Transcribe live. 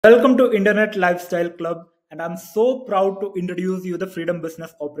Welcome to Internet Lifestyle Club, and I'm so proud to introduce you the Freedom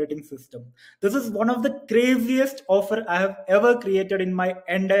Business Operating System. This is one of the craziest offer I have ever created in my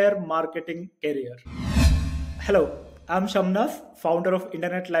entire marketing career. Hello, I'm Shamnas, founder of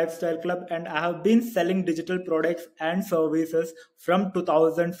Internet Lifestyle Club, and I have been selling digital products and services from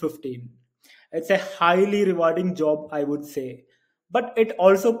 2015. It's a highly rewarding job, I would say, but it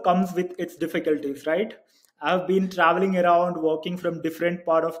also comes with its difficulties, right? I've been traveling around, working from different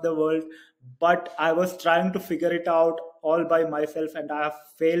part of the world, but I was trying to figure it out all by myself, and I have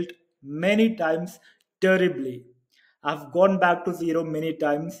failed many times terribly. I've gone back to zero many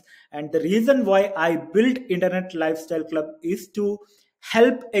times. And the reason why I built Internet Lifestyle Club is to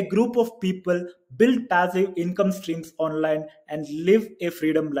help a group of people build passive income streams online and live a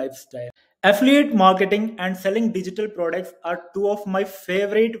freedom lifestyle. Affiliate marketing and selling digital products are two of my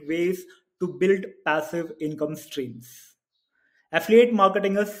favorite ways to build passive income streams. Affiliate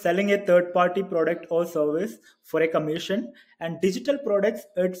marketing is selling a third party product or service for a commission, and digital products,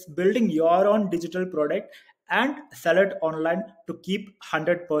 it's building your own digital product and sell it online to keep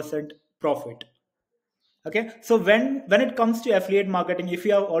 100% profit. Okay, so when it comes to affiliate marketing, if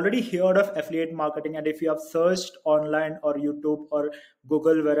you have already heard of affiliate marketing and if you have searched online or YouTube or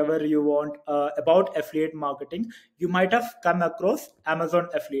Google, wherever you want, about affiliate marketing, you might have come across Amazon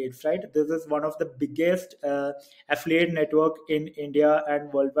affiliates, right? This is one of the biggest affiliate network in India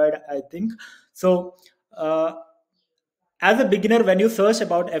and worldwide, I think. So uh, as a beginner, when you search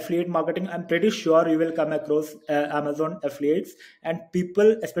about affiliate marketing, I'm pretty sure you will come across Amazon affiliates. And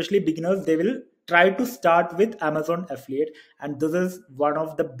people, especially beginners, they will try to start with Amazon affiliate, and this is one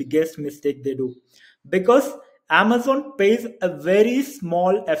of the biggest mistake they do, because Amazon pays a very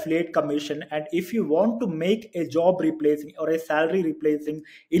small affiliate commission, and if you want to make a job replacing or a salary replacing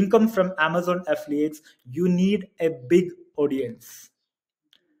income from Amazon affiliates, you need a big audience.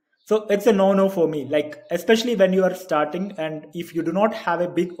 So it's a no no for me, like especially when you are starting, and if you do not have a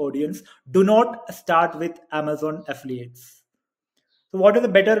big audience, do not start with Amazon affiliates. So what is the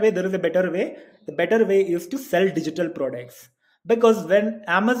better way? There is a better way. The better way is to sell digital products, because when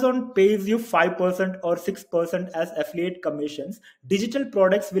Amazon pays you 5% or 6% as affiliate commissions, digital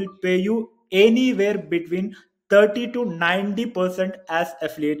products will pay you anywhere between 30 to 90% as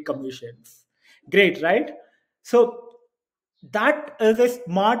affiliate commissions. Great, right? So that is a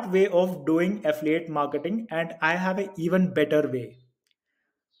smart way of doing affiliate marketing, and I have an even better way.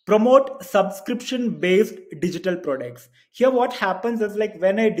 Promote subscription based digital products. Here what happens is, like,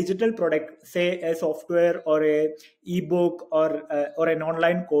 when a digital product, say a software or a ebook or an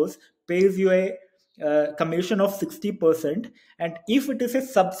online course, pays you a commission of 60%, and if it is a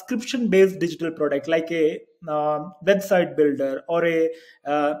subscription based digital product like a website builder or a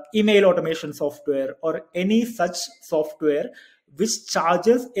email automation software or any such software which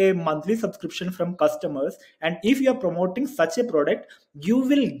charges a monthly subscription from customers, and if you are promoting such a product, you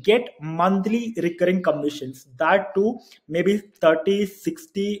will get monthly recurring commissions, that too maybe 30,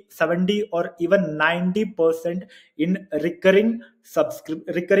 60, 70, or even 90% in recurring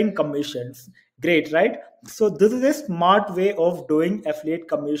commissions. Great, right? So this is a smart way of doing affiliate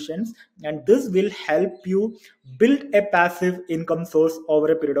commissions, and this will help you build a passive income source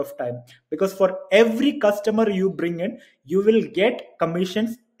over a period of time, because for every customer you bring in, you will get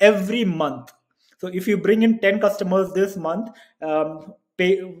commissions every month. So if you bring in 10 customers this month,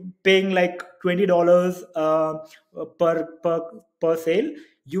 paying like $20 per sale,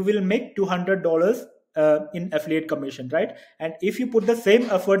 you will make $200 in affiliate commission, right? And if you put the same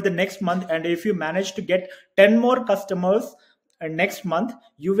effort the next month, and if you manage to get 10 more customers next month,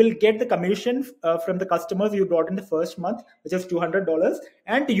 you will get the commission from the customers you brought in the first month, which is $200,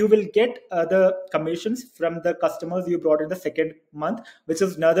 and you will get the commissions from the customers you brought in the second month, which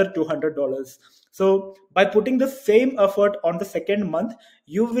is another $200. So by putting the same effort on the second month,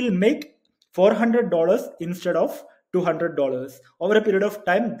 you will make $400 instead of $200. Over a period of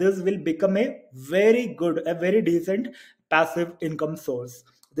time, this will become a very decent passive income source.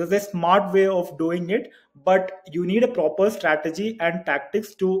 This is a smart way of doing it, but you need a proper strategy and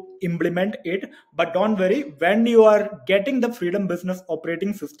tactics to implement it. But don't worry, when you are getting the Freedom Business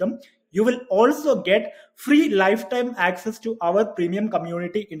Operating System, you will also get free lifetime access to our premium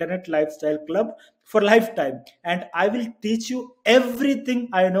community Internet Lifestyle Club for lifetime. And I will teach you everything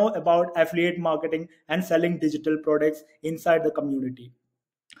I know about affiliate marketing and selling digital products inside the community.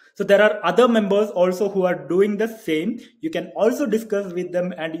 So there are other members also who are doing the same. You can also discuss with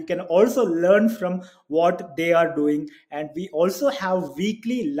them, and you can also learn from what they are doing. And we also have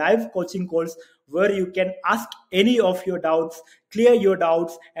weekly live coaching calls where you can ask any of your doubts, clear your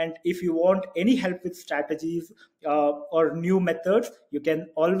doubts, and if you want any help with strategies or new methods, you can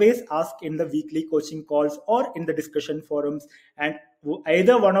always ask in the weekly coaching calls or in the discussion forums, and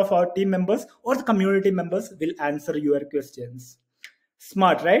either one of our team members or the community members will answer your questions.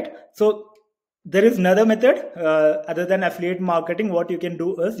 Smart, right? So there is another method other than affiliate marketing. What you can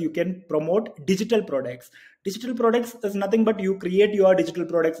do is you can promote digital products. Digital products is nothing but you create your digital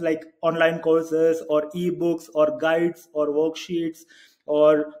products like online courses or ebooks or guides or worksheets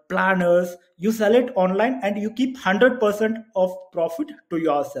or planners. You sell it online and you keep 100% of profit to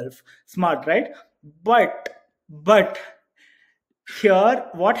yourself. Smart, right? But here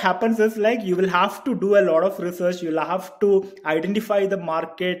what happens is like you will have to do a lot of research. You'll have to identify the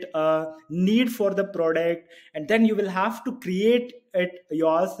market need for the product, and then you will have to create it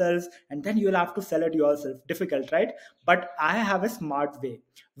yourselves, and then you will have to sell it yourself. Difficult, right? But I have a smart way.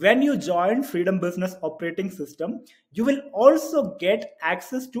 When you join Freedom Business Operating System, you will also get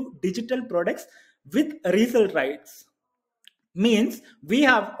access to digital products with resale rights. Means we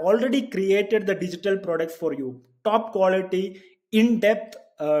have already created the digital products for you, top quality, in depth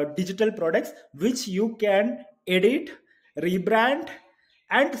digital products which you can edit, rebrand,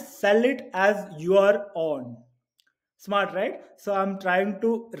 and sell it as your own. Smart, right? So I'm trying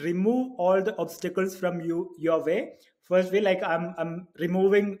to remove all the obstacles from your way. First way, like I'm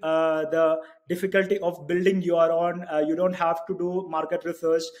removing the difficulty of building your own. You don't have to do market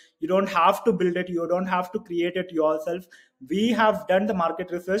research. You don't have to build it. You don't have to create it yourself. We have done the market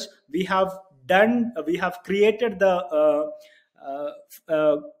research. We have created the uh,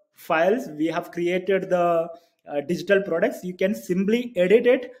 uh, files. We have created the digital products. You can simply edit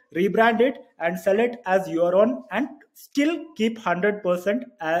it, rebrand it, and sell it as your own, and still keep 100%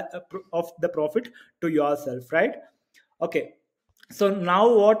 of the profit to yourself, right? Okay. So now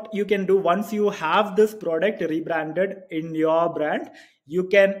what you can do, once you have this product rebranded in your brand, you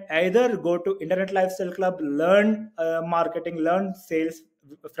can either go to Internet Lifestyle Club, learn marketing, learn sales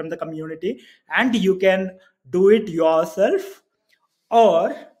from the community, and you can do it yourself.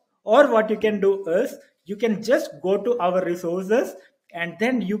 Or or what you can do is you can just go to our resources, and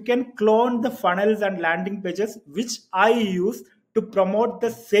then you can clone the funnels and landing pages which I use to promote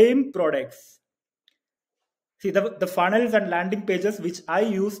the same products. See, the funnels and landing pages which I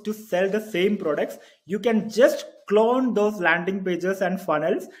use to sell the same products, you can just clone those landing pages and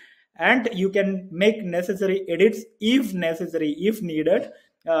funnels, and you can make necessary edits if necessary, if needed.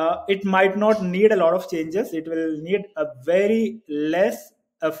 It might not need a lot of changes. It will need a very less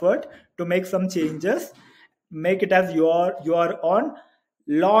effort to make some changes. Make it as your own,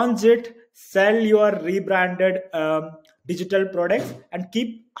 launch it, sell your rebranded digital products, and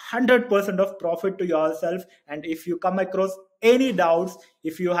keep 100% of profit to yourself. And if you come across any doubts,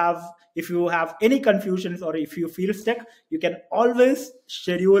 if you have any confusions, or if you feel stuck, you can always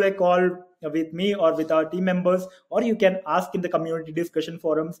schedule a call with me or with our team members, or you can ask in the community discussion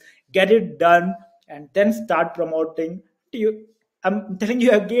forums. Get it done, and then start promoting to you. I'm telling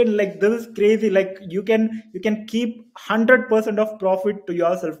you again, like this is crazy. Like you can keep 100% of profit to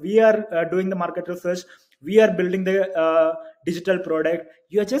yourself. We are doing the market research. We are building the digital product.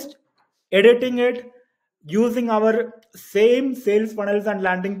 You are just editing it, using our same sales funnels and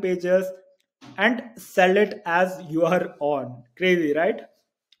landing pages, and sell it as your own. Crazy, right?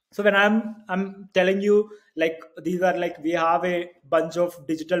 So when I'm telling you, like these are like, we have a bunch of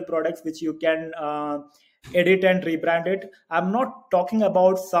digital products which you can edit and rebrand it. I'm not talking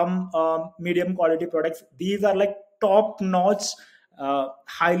about some medium quality products. These are like top notch,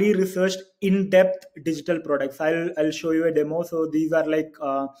 highly researched, in depth digital products. I'll show you a demo. So these are like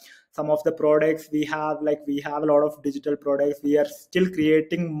some of the products we have. Like we have a lot of digital products. We are still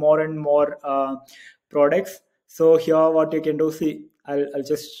creating more and more products. So here what you can do, see, I'll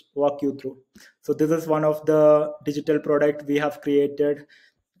just walk you through. So this is one of the digital product we have created.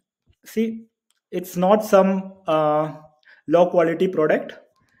 See, it's not some low quality product.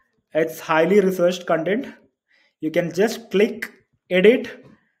 It's highly researched content. You can just click, edit,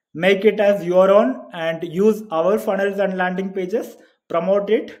 make it as your own, and use our funnels and landing pages, promote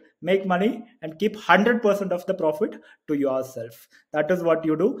it, make money, and keep 100% of the profit to yourself. That is what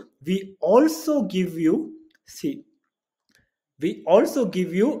you do. See, we also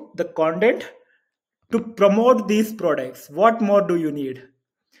give you the content to promote these products. What more do you need?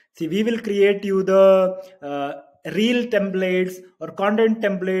 See, we will create you the reel templates or content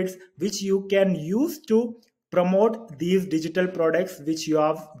templates which you can use to promote these digital products which you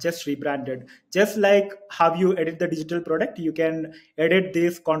have just rebranded. Just like how you edit the digital product, you can edit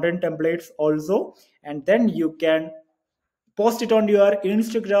these content templates also, and then you can post it on your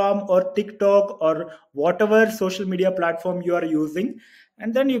Instagram or TikTok or whatever social media platform you are using,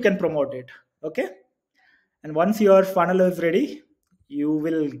 and then you can promote it. Okay. And once your funnel is ready, you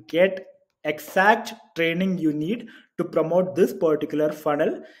will get exact training you need to promote this particular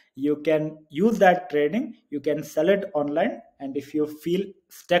funnel. You can use that training, you can sell it online, and if you feel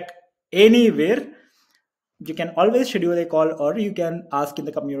stuck anywhere, you can always schedule a call or you can ask in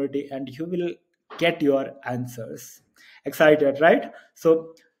the community and you will get your answers. Excited, right?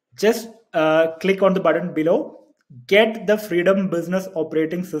 So just click on the button below, get the freedom business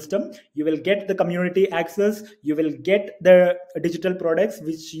operating system. You will get the community access, you will get the digital products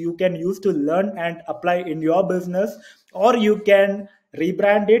which you can use to learn and apply in your business, or you can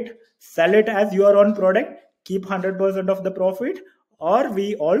rebrand it, sell it as your own product, keep 100% of the profit. Or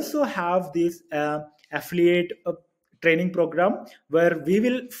we also have this affiliate training program where we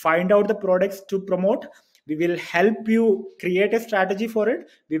will find out the products to promote. We will help you create a strategy for it,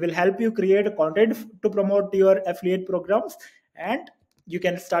 we will help you create a content to promote your affiliate programs, and you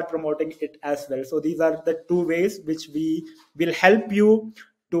can start promoting it as well. So these are the two ways which we will help you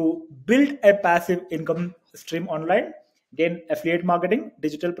to build a passive income stream online. Again, affiliate marketing,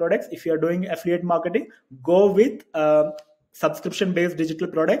 digital products. If you are doing affiliate marketing, go with subscription based digital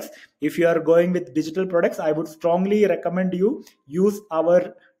products. If you are going with digital products, I would strongly recommend you use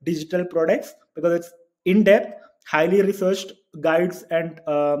our digital products because it's in depth, highly researched guides and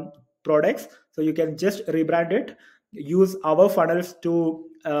products. So you can just rebrand it, use our funnels to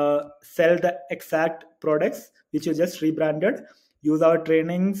sell the exact products which you just rebranded, use our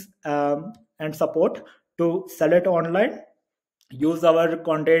trainings and support to sell it online, use our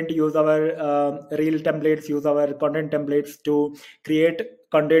content, use our reel templates, use our content templates to create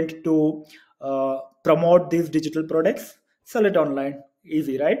content to promote these digital products, sell it online.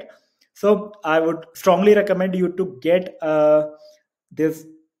 Easy, right? So I would strongly recommend you to get this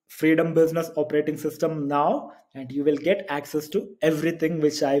freedom business operating system now, and you will get access to everything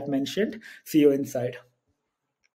which I've mentioned. See you inside.